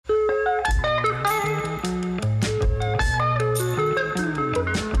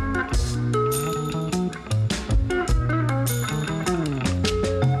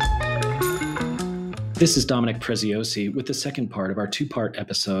This is Dominic Preziosi with the second part of our two-part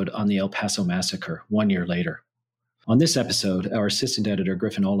episode on the El Paso massacre 1 year later. On this episode, our assistant editor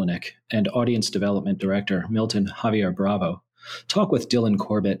Griffin Olenek and audience development director Milton Javier Bravo talk with Dylan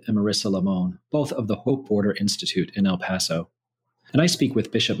Corbett and Marissa Lamone, both of the Hope Border Institute in El Paso. And I speak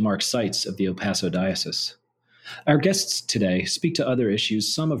with Bishop Mark Seitz of the El Paso Diocese. Our guests today speak to other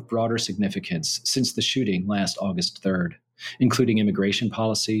issues, some of broader significance since the shooting last August 3rd, including immigration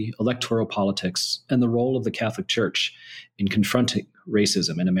policy, electoral politics, and the role of the Catholic Church in confronting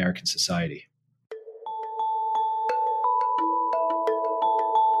racism in American society.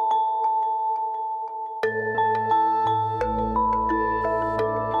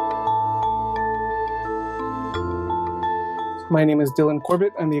 My name is Dylan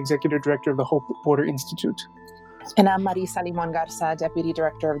Corbett. I'm the Executive Director of the Hope Border Institute. And I'm Marisa Limon Garza, Deputy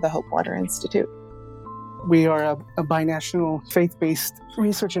Director of the Hope Border Institute. We are a binational, faith-based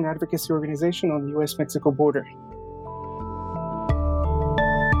research and advocacy organization on the U.S.-Mexico border.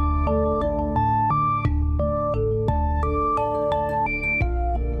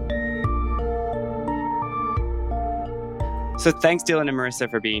 So thanks, Dylan and Marissa,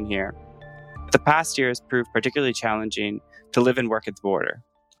 for being here. The past year has proved particularly challenging to live and work at the border.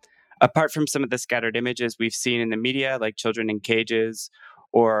 Apart from some of the scattered images we've seen in the media, like children in cages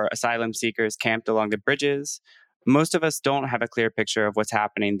or asylum seekers camped along the bridges, most of us don't have a clear picture of what's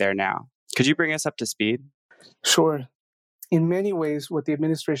happening there now. Could you bring us up to speed? Sure. In many ways, what the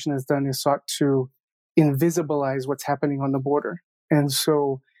administration has done is sought to invisibilize what's happening on the border. And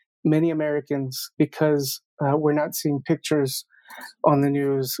so many Americans, because we're not seeing pictures on the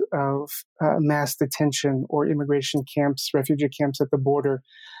news of mass detention or immigration camps, refugee camps at the border,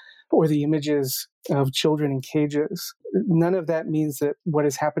 or the images of children in cages. None of that means that what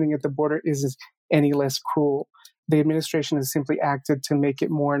is happening at the border is any less cruel. The administration has simply acted to make it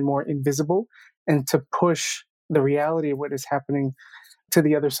more and more invisible and to push the reality of what is happening to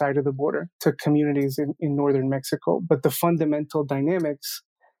the other side of the border, to communities in northern Mexico. But the fundamental dynamics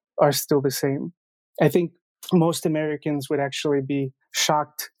are still the same. I think most Americans would actually be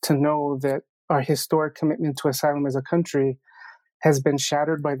shocked to know that our historic commitment to asylum as a country has been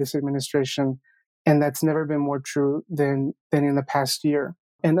shattered by this administration, and that's never been more true than in the past year.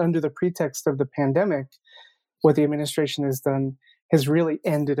 And under the pretext of the pandemic, what the administration has done has really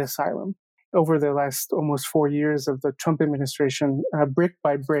ended asylum. Over the last almost 4 years of the Trump administration, brick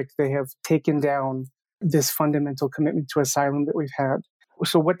by brick, they have taken down this fundamental commitment to asylum that we've had.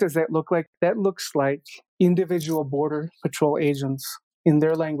 So what does that look like? That looks like individual Border Patrol agents, in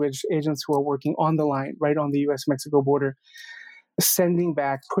their language, agents who are working on the line, right on the U.S.-Mexico border, sending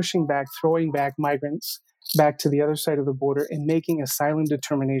back, pushing back, throwing back migrants back to the other side of the border and making asylum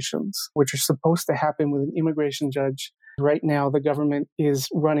determinations, which are supposed to happen with an immigration judge. Right now, the government is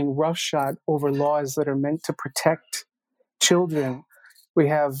running roughshod over laws that are meant to protect children. We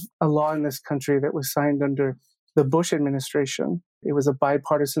have a law in this country that was signed under the Bush administration. It was a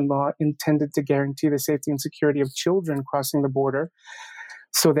bipartisan law intended to guarantee the safety and security of children crossing the border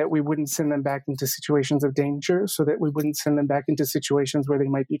so that we wouldn't send them back into situations of danger, so that we wouldn't send them back into situations where they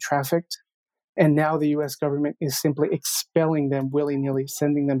might be trafficked. And now the U.S. government is simply expelling them willy-nilly,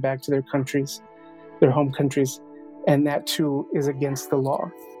 sending them back to their countries, their home countries. And that, too, is against the law.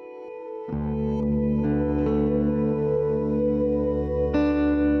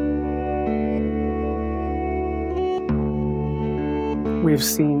 We've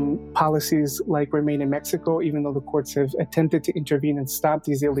seen policies like Remain in Mexico, even though the courts have attempted to intervene and stop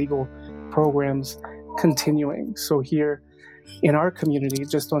these illegal programs, continuing. So here in our community,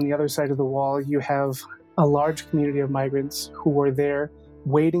 just on the other side of the wall, you have a large community of migrants who are there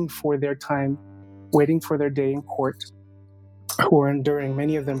waiting for their time, waiting for their day in court, who are enduring,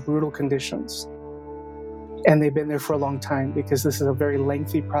 many of them, brutal conditions. And they've been there for a long time because this is a very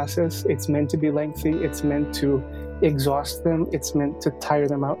lengthy process. It's meant to be lengthy. It's meant to exhaust them. It's meant to tire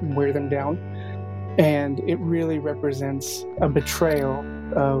them out and wear them down. And it really represents a betrayal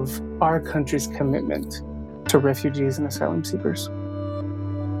of our country's commitment to refugees and asylum seekers.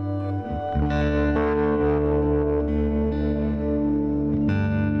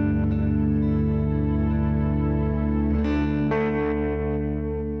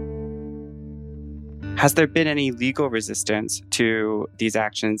 Has there been any legal resistance to these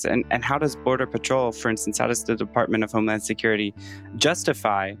actions? And how does Border Patrol, for instance, how does the Department of Homeland Security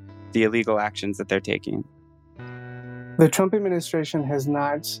justify the illegal actions that they're taking? The Trump administration has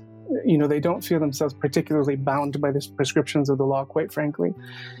not, they don't feel themselves particularly bound by the prescriptions of the law, quite frankly.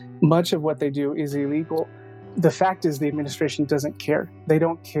 Much of what they do is illegal. The fact is the administration doesn't care. They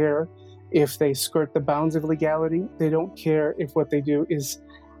don't care if they skirt the bounds of legality. They don't care if what they do is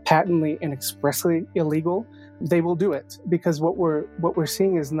patently and expressly illegal, they will do it, because what we're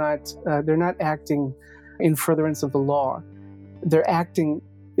seeing is not they're not acting in furtherance of the law. They're acting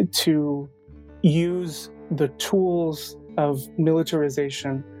to use the tools of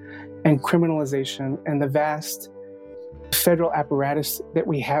militarization and criminalization and the vast federal apparatus that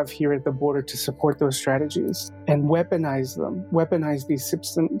we have here at the border to support those strategies, and weaponize these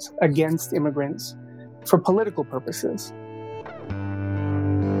systems against immigrants for political purposes.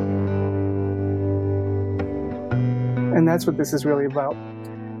 And that's what this is really about.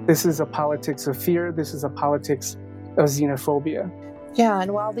 This is a politics of fear. This is a politics of xenophobia. Yeah,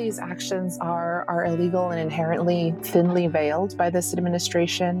 and while these actions are illegal and inherently thinly veiled by this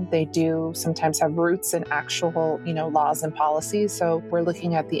administration, they do sometimes have roots in actual, laws and policies. So we're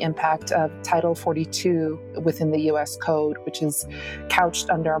looking at the impact of Title 42 within the U.S. Code, which is couched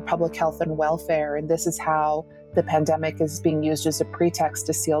under public health and welfare. And this is how the pandemic is being used as a pretext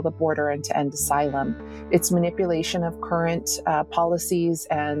to seal the border and to end asylum. It's manipulation of current policies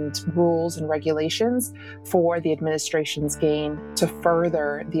and rules and regulations for the administration's gain to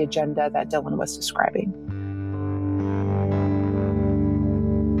further the agenda that Dylan was describing.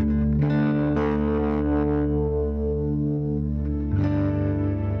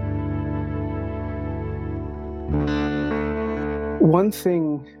 One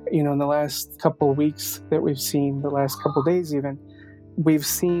thing, in the last couple of weeks that we've seen, the last couple of days even, we've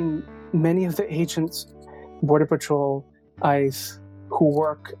seen many of the agents, Border Patrol, ICE, who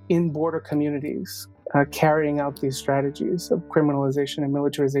work in border communities, carrying out these strategies of criminalization and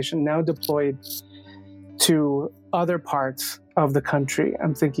militarization, now deployed to other parts of the country.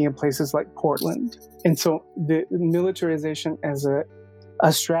 I'm thinking of places like Portland. And so the militarization as a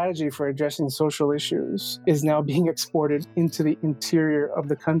strategy for addressing social issues is now being exported into the interior of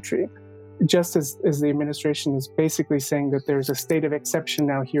the country, just as the administration is basically saying that there's a state of exception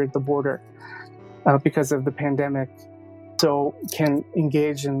now here at the border because of the pandemic, so can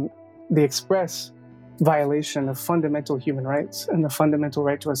engage in the express violation of fundamental human rights and the fundamental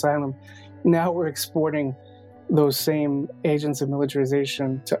right to asylum. Now we're exporting those same agents of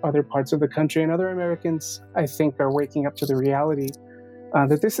militarization to other parts of the country, and other Americans, I think, are waking up to the reality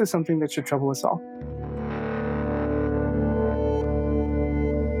that this is something that should trouble us all.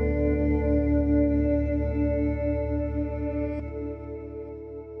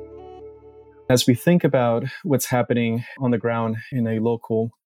 As we think about what's happening on the ground in a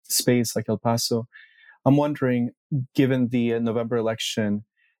local space like El Paso, I'm wondering, given the November election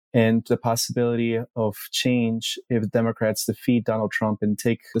and the possibility of change if Democrats defeat Donald Trump and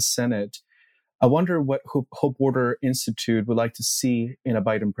take the Senate, I wonder what Hope Border Institute would like to see in a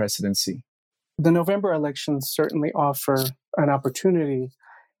Biden presidency. The November elections certainly offer an opportunity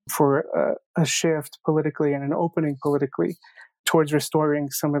for a shift politically and an opening politically towards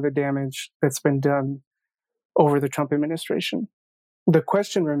restoring some of the damage that's been done over the Trump administration. The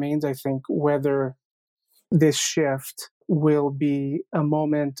question remains, I think, whether this shift will be a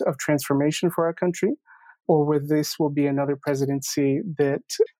moment of transformation for our country, or whether this will be another presidency that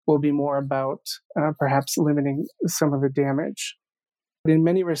will be more about perhaps limiting some of the damage. In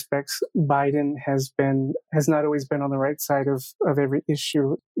many respects, Biden has not always been on the right side of every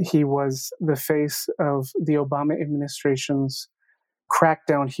issue. He was the face of the Obama administration's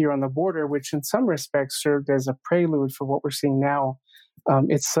crackdown here on the border, which in some respects served as a prelude for what we're seeing now.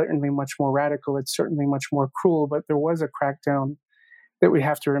 It's certainly much more radical. It's certainly much more cruel, but there was a crackdown that we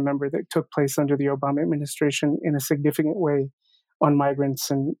have to remember that took place under the Obama administration in a significant way on migrants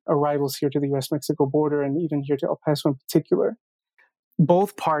and arrivals here to the U.S.-Mexico border, and even here to El Paso in particular.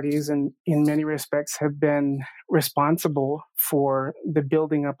 Both parties, in many respects, have been responsible for the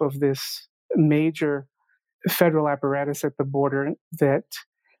building up of this major federal apparatus at the border that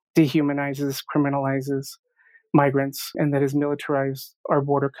dehumanizes, criminalizes migrants, and that has militarized our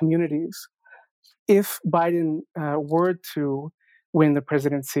border communities. If Biden were to win the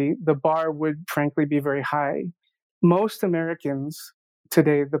presidency, the bar would frankly be very high. Most Americans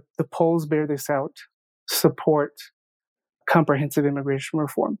today, the polls bear this out, support comprehensive immigration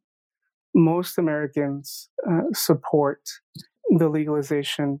reform. Most Americans support the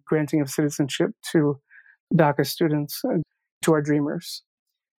legalization, granting of citizenship to DACA students, and to our dreamers.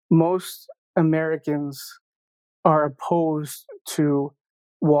 Most Americans are opposed to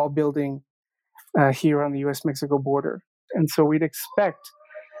wall building here on the U.S.-Mexico border. And so we'd expect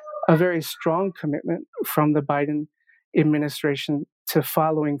a very strong commitment from the Biden administration to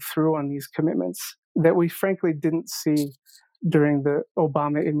following through on these commitments that we frankly didn't see during the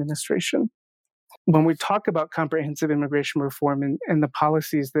Obama administration. When we talk about comprehensive immigration reform and the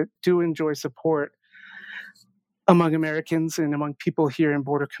policies that do enjoy support, among Americans and among people here in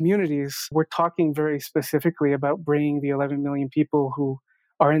border communities, we're talking very specifically about bringing the 11 million people who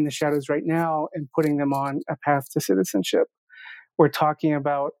are in the shadows right now and putting them on a path to citizenship. We're talking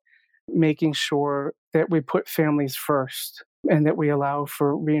about making sure that we put families first and that we allow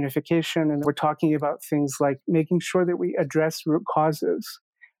for reunification. And we're talking about things like making sure that we address root causes,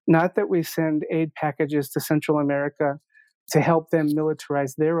 not that we send aid packages to Central America to help them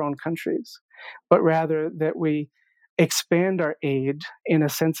militarize their own countries, but rather that we expand our aid in a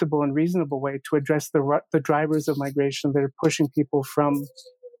sensible and reasonable way to address the drivers of migration that are pushing people from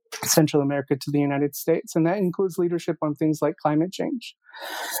Central America to the United States. And that includes leadership on things like climate change.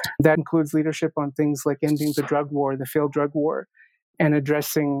 That includes leadership on things like ending the drug war, the failed drug war, and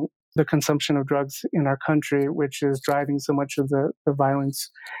addressing the consumption of drugs in our country, which is driving so much of the violence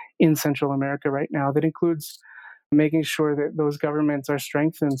in Central America right now. That includes making sure that those governments are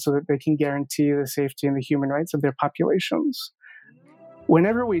strengthened so that they can guarantee the safety and the human rights of their populations.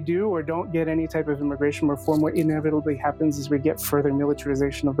 Whenever we do or don't get any type of immigration reform, what inevitably happens is we get further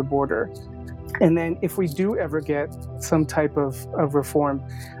militarization of the border. And then if we do ever get some type of reform,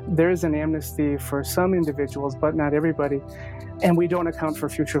 there is an amnesty for some individuals, but not everybody. And we don't account for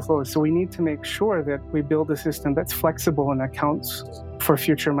future flows. So we need to make sure that we build a system that's flexible and accounts for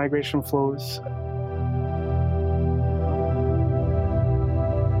future migration flows.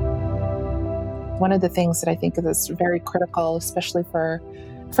 One of the things that I think is very critical, especially for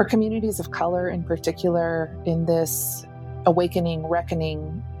communities of color in particular, in this awakening,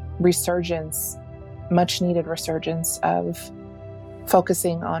 reckoning, resurgence, much needed resurgence of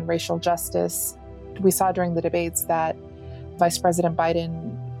focusing on racial justice. We saw during the debates that Vice President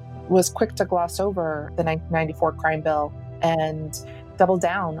Biden was quick to gloss over the 1994 crime bill and double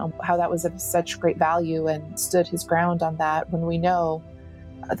down on how that was of such great value and stood his ground on that, when we know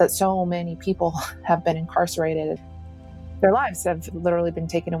that so many people have been incarcerated. Their lives have literally been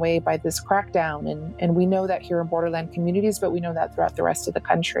taken away by this crackdown. And we know that here in borderland communities, but we know that throughout the rest of the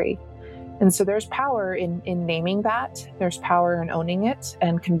country. And so there's power in naming that. There's power in owning it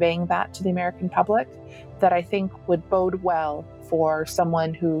and conveying that to the American public that I think would bode well for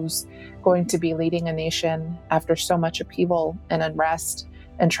someone who's going to be leading a nation after so much upheaval and unrest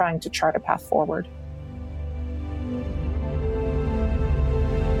and trying to chart a path forward.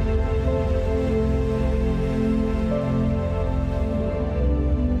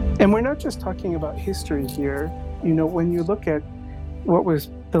 And we're not just talking about history here. You know, when you look at what was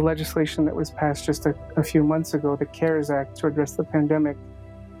the legislation that was passed just a few months ago, the CARES Act to address the pandemic,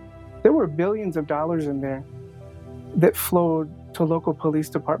 there were billions of dollars in there that flowed to local police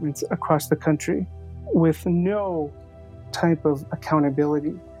departments across the country with no type of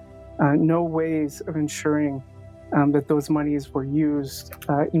accountability, no ways of ensuring that those monies were used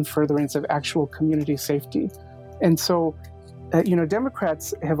in furtherance of actual community safety. And so,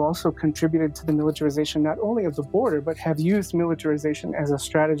 Democrats have also contributed to the militarization not only of the border, but have used militarization as a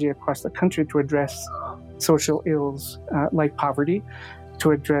strategy across the country to address social ills like poverty,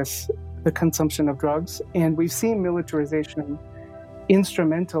 to address the consumption of drugs. And we've seen militarization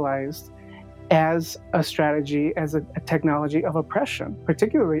instrumentalized as a strategy, as a technology of oppression,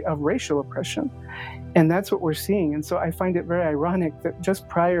 particularly of racial oppression. And that's what we're seeing. And so I find it very ironic that just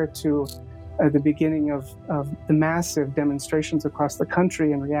prior to the beginning of the massive demonstrations across the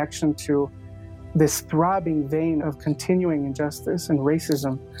country in reaction to this throbbing vein of continuing injustice and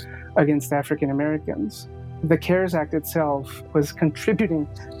racism against African Americans, the CARES Act itself was contributing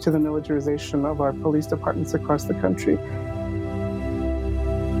to the militarization of our police departments across the country.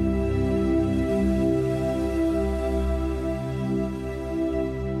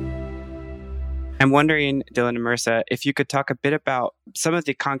 I'm wondering, Dylan and Marissa, if you could talk a bit about some of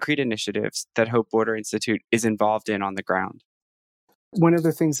the concrete initiatives that Hope Border Institute is involved in on the ground. One of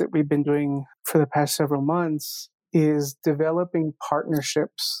the things that we've been doing for the past several months is developing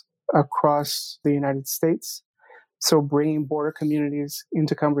partnerships across the United States. So bringing border communities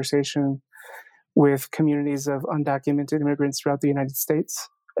into conversation with communities of undocumented immigrants throughout the United States,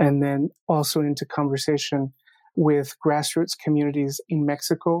 and then also into conversation with grassroots communities in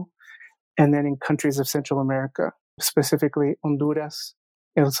Mexico, and then in countries of Central America, specifically Honduras,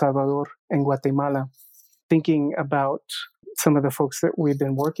 El Salvador, and Guatemala. Thinking about some of the folks that we've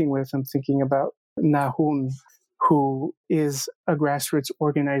been working with, I'm thinking about Nahun, who is a grassroots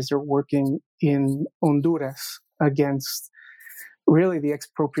organizer working in Honduras against really the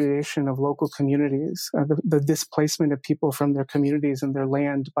expropriation of local communities, the displacement of people from their communities and their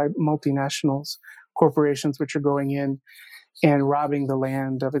land by multinationals, corporations which are going in and robbing the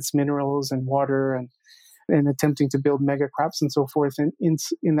land of its minerals and water and and attempting to build mega crops and so forth. And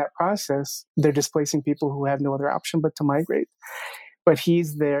in that process, they're displacing people who have no other option but to migrate. But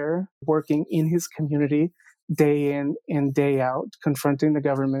he's there working in his community day in and day out, confronting the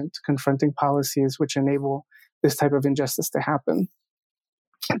government, confronting policies which enable this type of injustice to happen.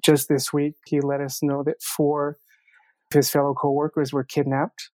 Just this week, he let us know that 4 of his fellow coworkers were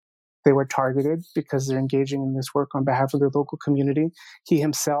kidnapped. They were targeted because they're engaging in this work on behalf of their local community. He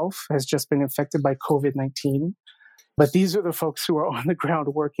himself has just been infected by COVID-19. But these are the folks who are on the ground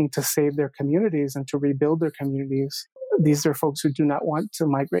working to save their communities and to rebuild their communities. These are folks who do not want to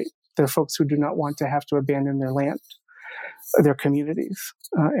migrate. They're folks who do not want to have to abandon their land, their communities,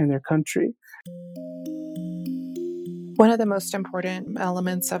 and their country. One of the most important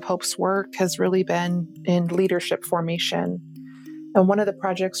elements of Hope's work has really been in leadership formation. And one of the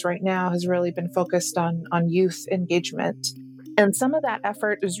projects right now has really been focused on youth engagement. And some of that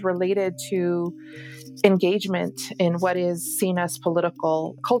effort is related to engagement in what is seen as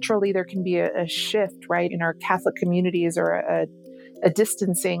political. Culturally, there can be a shift, right, in our Catholic communities, or a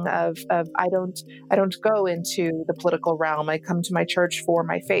distancing of I don't go into the political realm. I come to my church for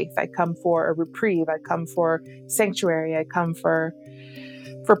my faith. I come for a reprieve. I come for sanctuary. I come for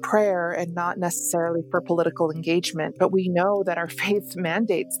prayer and not necessarily for political engagement. But we know that our faith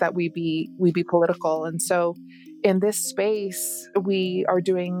mandates that we be political. And so in this space, we are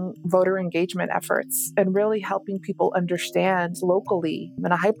doing voter engagement efforts and really helping people understand locally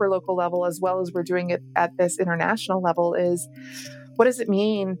on a hyperlocal level, as well as we're doing it at this international level, is what does it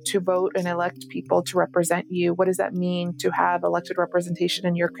mean to vote and elect people to represent you? What does that mean to have elected representation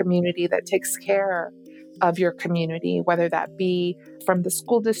in your community that takes care of your community, whether that be from the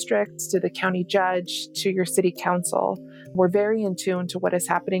school district to the county judge to your city council? We're very in tune to what is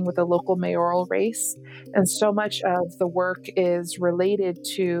happening with the local mayoral race. And so much of the work is related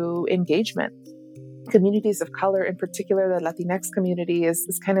to engagement. Communities of color, in particular, the Latinx community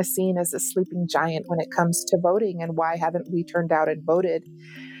is kind of seen as a sleeping giant when it comes to voting. And why haven't we turned out and voted?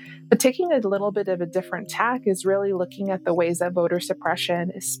 But taking a little bit of a different tack is really looking at the ways that voter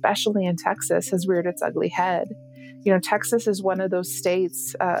suppression, especially in Texas, has reared its ugly head. You know, Texas is one of those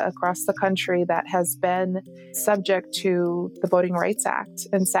states across the country that has been subject to the Voting Rights Act.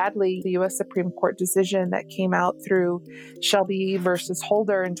 And sadly, the U.S. Supreme Court decision that came out through Shelby versus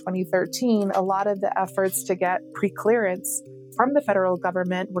Holder in 2013, a lot of the efforts to get pre-clearance from the federal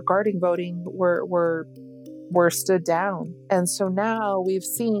government regarding voting were stood down. And so now we've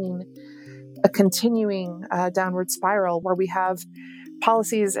seen a continuing downward spiral where we have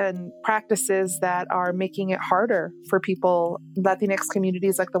policies and practices that are making it harder for people, Latinx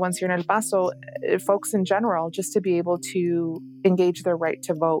communities like the ones here in El Paso, folks in general, just to be able to engage their right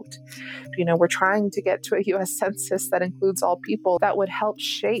to vote. You know, we're trying to get to a U.S. census that includes all people that would help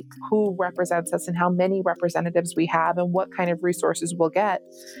shape who represents us and how many representatives we have and what kind of resources we'll get.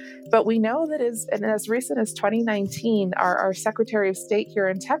 But we know that as recent as 2019, our Secretary of State here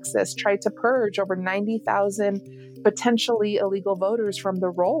in Texas tried to purge over 90,000 potentially illegal voters from the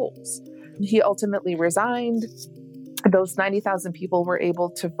rolls. He ultimately resigned. Those 90,000 people were able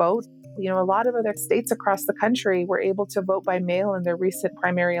to vote. You know, a lot of other states across the country were able to vote by mail in their recent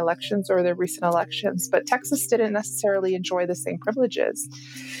primary elections or their recent elections, but Texas didn't necessarily enjoy the same privileges.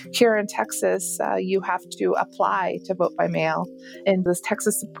 Here in Texas, you have to apply to vote by mail. And the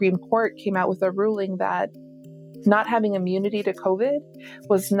Texas Supreme Court came out with a ruling that not having immunity to COVID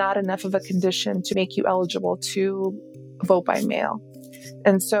was not enough of a condition to make you eligible to vote by mail.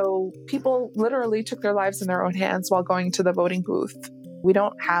 And so people literally took their lives in their own hands while going to the voting booth. We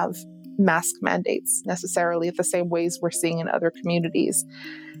don't have mask mandates necessarily the same ways we're seeing in other communities.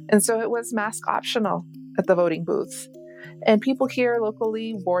 And so it was mask optional at the voting booth. And people here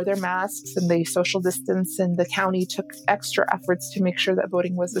locally wore their masks and they social distanced, and the county took extra efforts to make sure that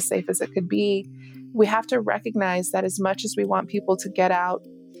voting was as safe as it could be. We have to recognize that as much as we want people to get out,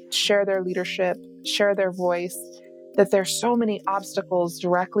 share their leadership, share their voice, that there's so many obstacles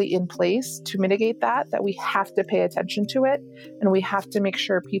directly in place to mitigate that we have to pay attention to it. And we have to make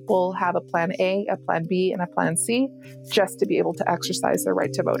sure people have a plan A, a plan B, and a plan C just to be able to exercise their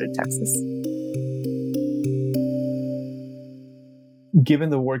right to vote in Texas. Given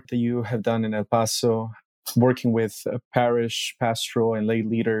the work that you have done in El Paso, working with parish, pastoral, and lay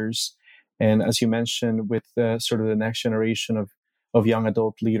leaders, and as you mentioned, with sort of the next generation of young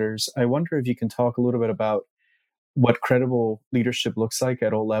adult leaders, I wonder if you can talk a little bit about what credible leadership looks like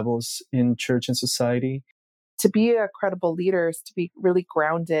at all levels in church and society. To be a credible leader is to be really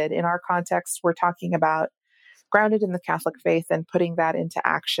grounded. In our context, we're talking about grounded in the Catholic faith and putting that into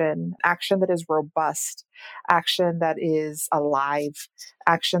action that is robust, action that is alive,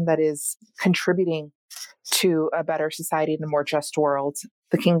 action that is contributing to a better society and a more just world,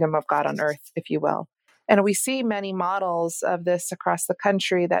 the kingdom of God on earth, if you will. And we see many models of this across the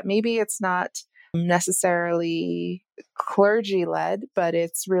country that maybe it's not necessarily clergy led, but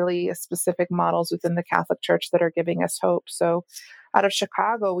it's really specific models within the Catholic Church that are giving us hope. So out of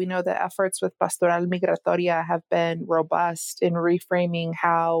Chicago, we know that efforts with Pastoral Migratoria have been robust in reframing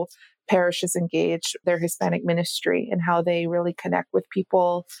how parishes engage their Hispanic ministry and how they really connect with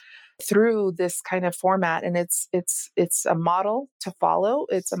people through this kind of format. And it's a model to follow.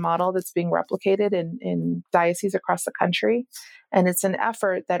 It's a model that's being replicated in dioceses across the country. And it's an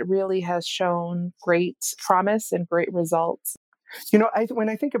effort that really has shown great promise and great results. When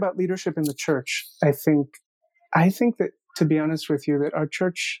I think about leadership in the church, I think that, to be honest with you, that our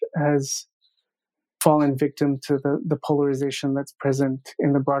church has fallen victim to the polarization that's present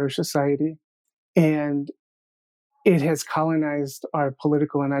in the broader society. And it has colonized our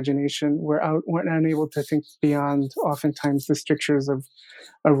political imagination. We're unable to think beyond, oftentimes, the strictures of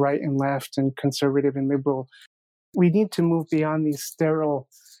right and left and conservative and liberal. We need to move beyond these sterile,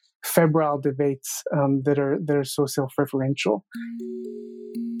 febrile debates that are so self-referential.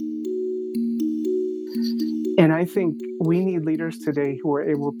 And I think we need leaders today who are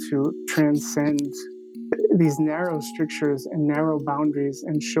able to transcend these narrow strictures and narrow boundaries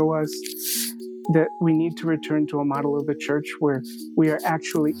and show us that we need to return to a model of the church where we are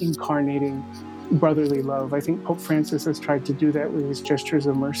actually incarnating brotherly love. I think Pope Francis has tried to do that with his gestures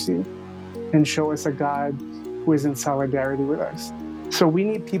of mercy and show us a God who is in solidarity with us. So we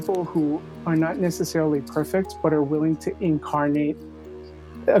need people who are not necessarily perfect, but are willing to incarnate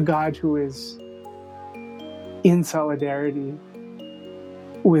a God who is in solidarity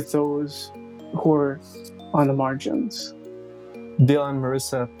with those who are on the margins. Dylan,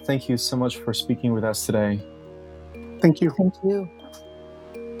 Marissa, thank you so much for speaking with us today. Thank you. Thank you.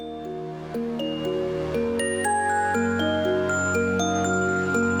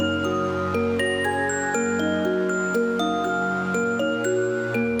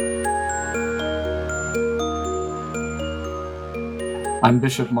 I'm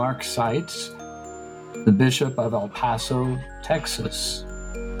Bishop Mark Seitz, the Bishop of El Paso, Texas.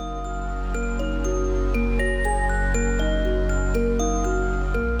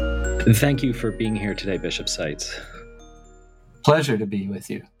 Thank you for being here today, Bishop Seitz. Pleasure to be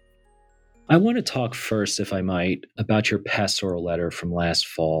with you. I want to talk first, if I might, about your pastoral letter from last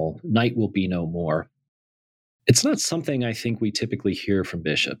fall, Night Will Be No More. It's not something I think we typically hear from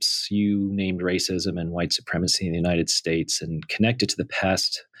bishops. You named racism and white supremacy in the United States and connected to the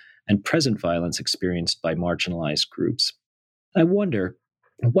past and present violence experienced by marginalized groups. I wonder,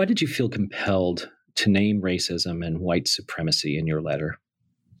 why did you feel compelled to name racism and white supremacy in your letter?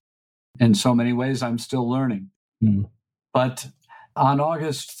 In so many ways, I'm still learning. But on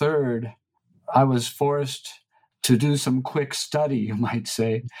August 3rd, I was forced to do some quick study, you might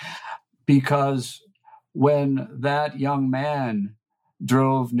say, because when that young man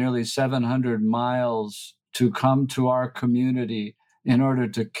drove nearly 700 miles to come to our community in order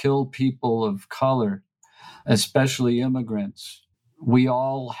to kill people of color, especially immigrants, we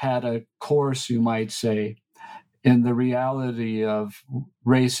all had a course, you might say, in the reality of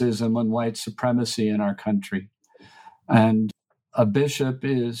racism and white supremacy in our country. And a bishop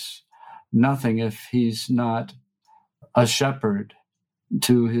is nothing if he's not a shepherd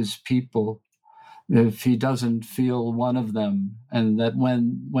to his people, if he doesn't feel one of them, and that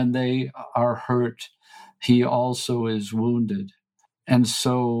when they are hurt, he also is wounded. And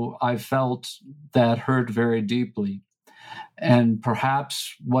so I felt that hurt very deeply. And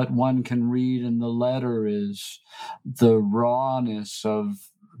perhaps what one can read in the letter is the rawness of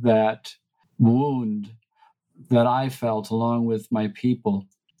that wound that I felt along with my people.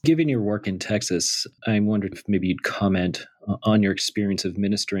 Given your work in Texas, I wondered if maybe you'd comment on your experience of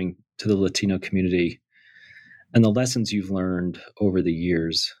ministering to the Latino community and the lessons you've learned over the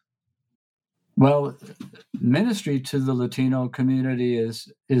years. Well, ministry to the Latino community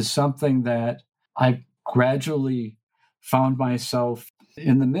is something that I gradually found myself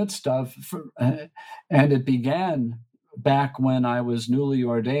in the midst of, and it began back when I was newly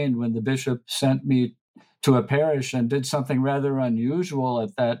ordained, when the bishop sent me to a parish and did something rather unusual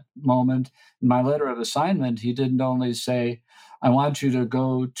at that moment. In my letter of assignment, he didn't only say, I want you to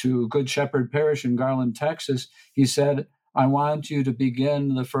go to Good Shepherd Parish in Garland, Texas. He said, I want you to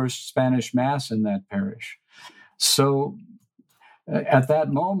begin the first Spanish Mass in that parish. So at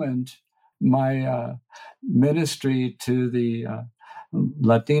that moment, my ministry to the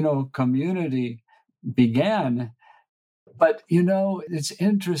Latino community began. But, it's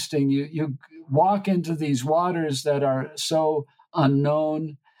interesting. You walk into these waters that are so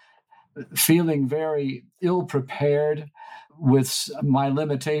unknown, feeling very ill-prepared. With my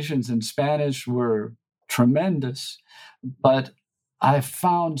limitations in Spanish were tremendous, but I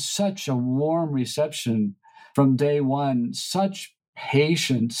found such a warm reception from day one, such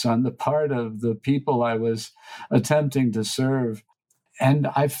patience on the part of the people I was attempting to serve. And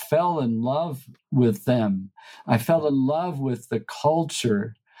I fell in love with them. I fell in love with the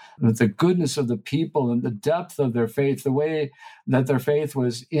culture, with the goodness of the people and the depth of their faith, the way that their faith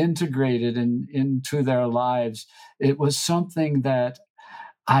was integrated into their lives. It was something that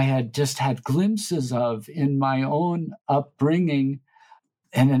I had just had glimpses of in my own upbringing.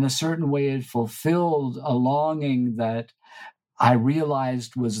 And in a certain way, it fulfilled a longing that I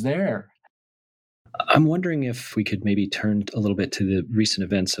realized was there. I'm wondering if we could maybe turn a little bit to the recent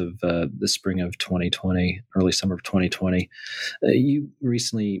events of the spring of 2020, early summer of 2020. You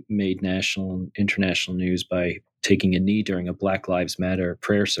recently made national and international news by taking a knee during a Black Lives Matter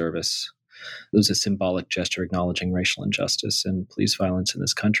prayer service. It was a symbolic gesture acknowledging racial injustice and police violence in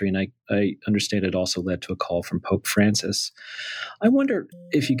this country. And I understand it also led to a call from Pope Francis. I wonder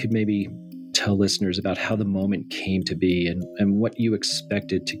if you could maybe tell listeners about how the moment came to be and what you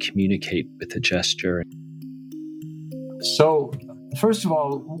expected to communicate with the gesture. So, first of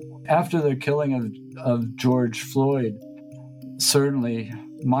all, after the killing of George Floyd, certainly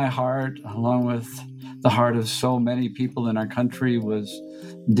my heart, along with the heart of so many people in our country, was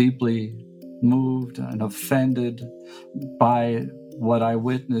deeply moved and offended by what I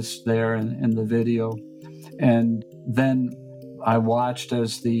witnessed there in the video. And then I watched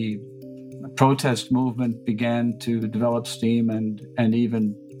as the protest movement began to develop steam and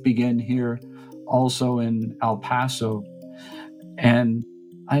even begin here also in El Paso. And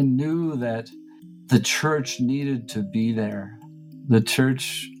I knew that the church needed to be there. The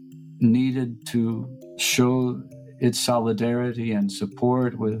church needed to show its solidarity and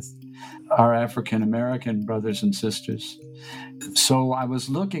support with our African American brothers and sisters. So I was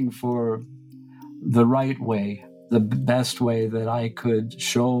looking for the right way, the best way that I could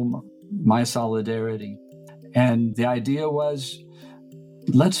show my solidarity. And the idea was,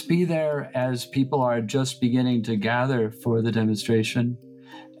 let's be there as people are just beginning to gather for the demonstration.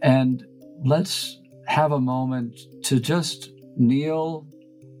 And let's have a moment to just kneel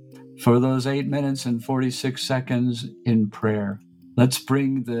for those 8 minutes and 46 seconds in prayer. Let's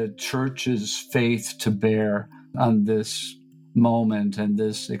bring the church's faith to bear on this moment and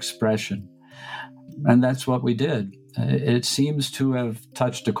this expression. And that's what we did. It seems to have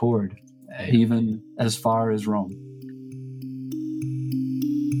touched a chord, even as far as Rome.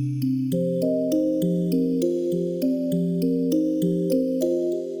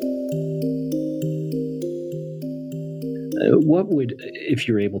 What would, if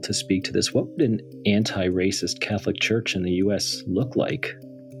you're able to speak to this, what would an anti-racist Catholic Church in the U.S. look like?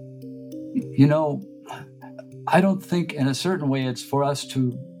 You know, I don't think in a certain way it's for us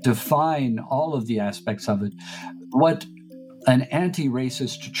to define all of the aspects of it. What an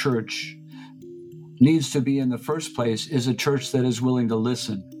anti-racist church needs to be in the first place is a church that is willing to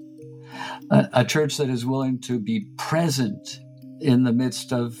listen, a church that is willing to be present in the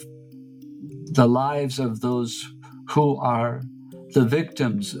midst of the lives of those who are the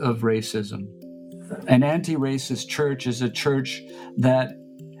victims of racism. An anti-racist church is a church that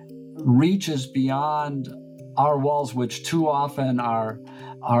reaches beyond our walls, which too often are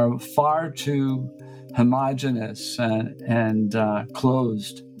far too homogeneous and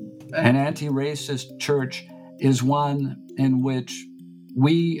closed. An anti-racist church is one in which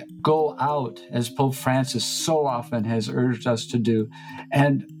we go out, as Pope Francis so often has urged us to do,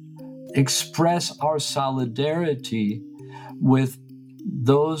 and express our solidarity with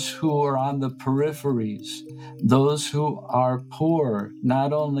those who are on the peripheries, those who are poor,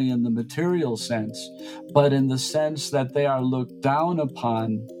 not only in the material sense, but in the sense that they are looked down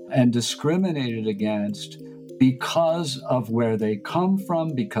upon and discriminated against because of where they come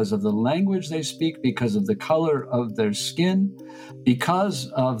from, because of the language they speak, because of the color of their skin, because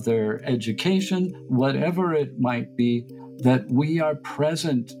of their education, whatever it might be, that we are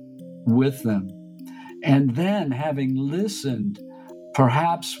present with them. And then, having listened,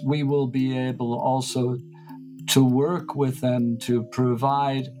 perhaps we will be able also to work with them to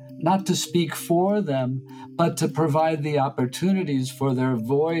provide, not to speak for them, but to provide the opportunities for their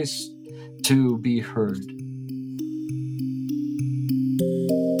voice to be heard.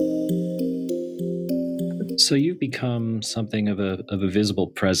 So you've become something of a visible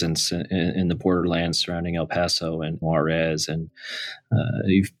presence in the borderlands surrounding El Paso and Juarez, and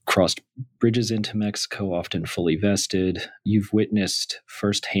you've crossed bridges into Mexico, often fully vested. You've witnessed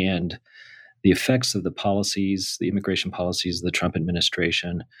firsthand the effects of the policies, the immigration policies of the Trump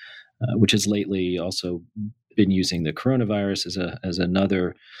administration. which has lately also been using the coronavirus as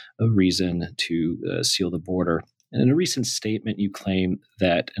another reason to seal the border. And in a recent statement, you claim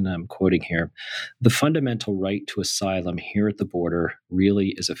that, and I'm quoting here, the fundamental right to asylum here at the border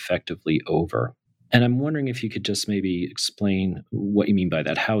really is effectively over. And I'm wondering if you could just maybe explain what you mean by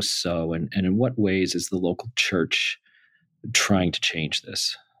that. How so? And in what ways is the local church trying to change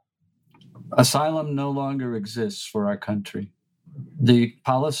this? Asylum no longer exists for our country. The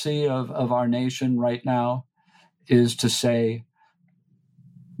policy of our nation right now is to say,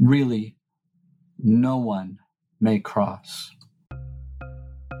 really, no one may cross.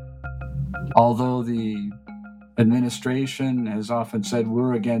 Although the administration has often said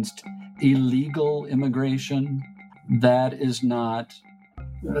we're against illegal immigration, that is not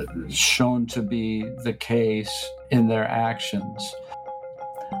shown to be the case in their actions.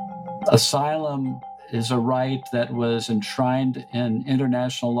 Asylum is a right that was enshrined in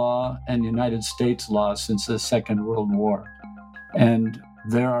international law and United States law since the Second World War. And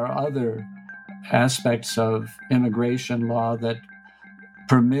there are other aspects of immigration law that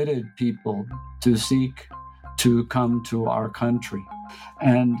permitted people to seek to come to our country.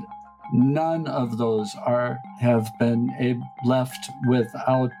 And none of those have been left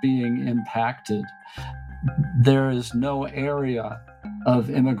without being impacted. There is no area of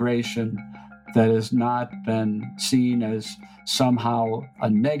immigration that has not been seen as somehow a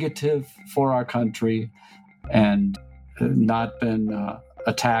negative for our country and not been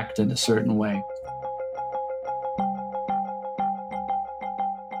attacked in a certain way.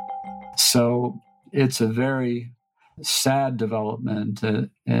 So it's a very sad development,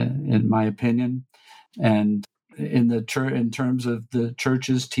 in my opinion. And in terms of the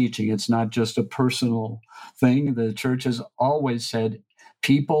church's teaching, it's not just a personal thing. The church has always said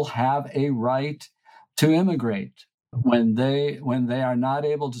people have a right to immigrate. When they are not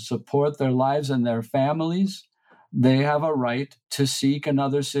able to support their lives and their families, they have a right to seek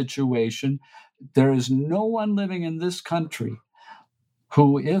another situation. There is no one living in this country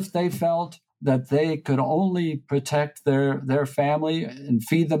who, if they felt that they could only protect their family and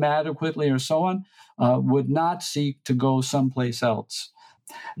feed them adequately or so on, would not seek to go someplace else.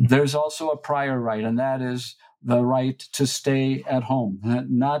 There's also a prior right, and that is the right to stay at home,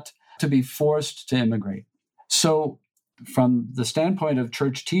 not to be forced to immigrate. So from the standpoint of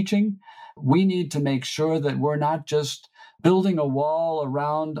church teaching, we need to make sure that we're not just building a wall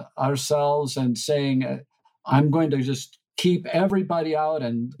around ourselves and saying, I'm going to just keep everybody out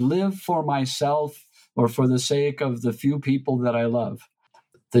and live for myself or for the sake of the few people that I love.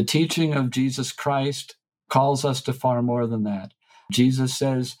 The teaching of Jesus Christ calls us to far more than that. Jesus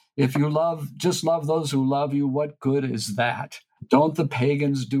says, if you just love those who love you, what good is that? Don't the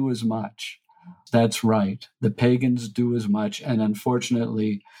pagans do as much? That's right. The pagans do as much. And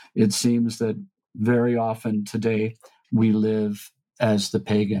unfortunately, it seems that very often today we live as the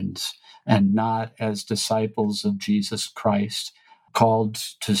pagans and not as disciples of Jesus Christ, called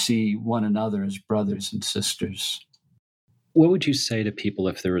to see one another as brothers and sisters. What would you say to people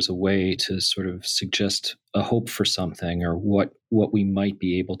if there was a way to sort of suggest a hope for something, or what we might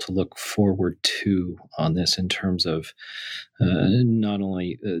be able to look forward to on this in terms of not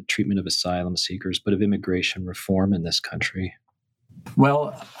only the treatment of asylum seekers, but of immigration reform in this country?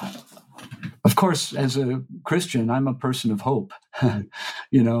 Well, of course, as a Christian, I'm a person of hope. I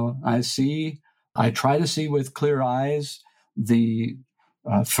try to see with clear eyes the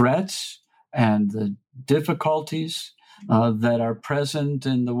threats and the difficulties that are present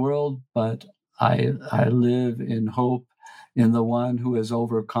in the world, but I live in hope in the one who has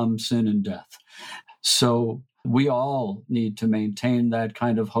overcome sin and death. So we all need to maintain that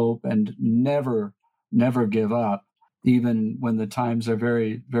kind of hope and never give up, even when the times are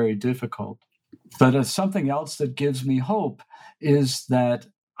very, very difficult. But something else that gives me hope is that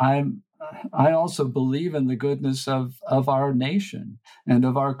I also believe in the goodness of our nation and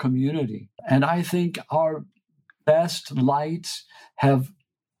of our community. And I think our best lights have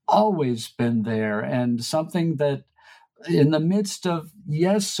always been there, and something that in the midst of,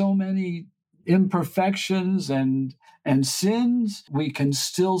 yes, so many imperfections and sins, we can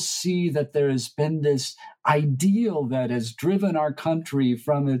still see that there has been this ideal that has driven our country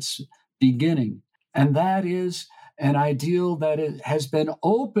from its beginning. And that is an ideal that has been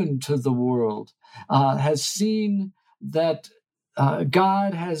open to the world, has seen that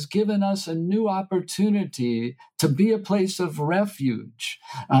God has given us a new opportunity to be a place of refuge,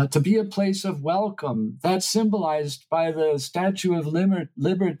 to be a place of welcome. That's symbolized by the Statue of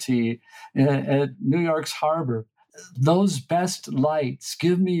Liberty at New York's harbor. Those best lights,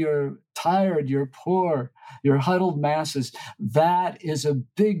 give me your tired, you're poor, you're huddled masses. That is a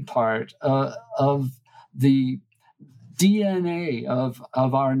big part of the DNA of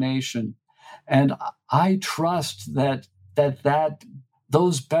our nation. And I trust that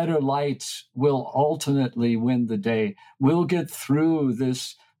those better lights will ultimately win the day. We'll get through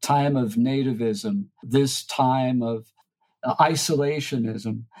this time of nativism, this time of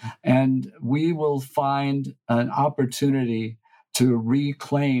isolationism, and we will find an opportunity to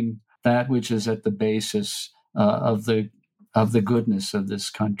reclaim that which is at the basis of the goodness of this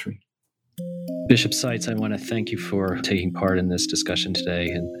country. Bishop Seitz, I want to thank you for taking part in this discussion today,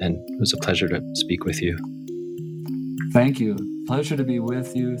 and it was a pleasure to speak with you. Thank you. Pleasure to be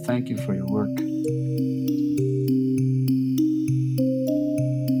with you. Thank you for your work.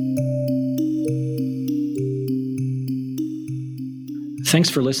 Thanks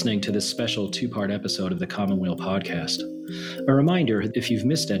for listening to this special two-part episode of the Commonweal podcast. A reminder, if you've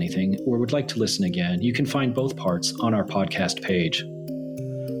missed anything or would like to listen again, you can find both parts on our podcast page.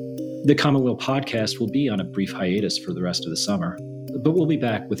 The Commonweal podcast will be on a brief hiatus for the rest of the summer, but we'll be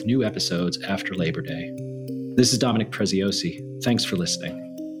back with new episodes after Labor Day. This is Dominic Preziosi. Thanks for listening.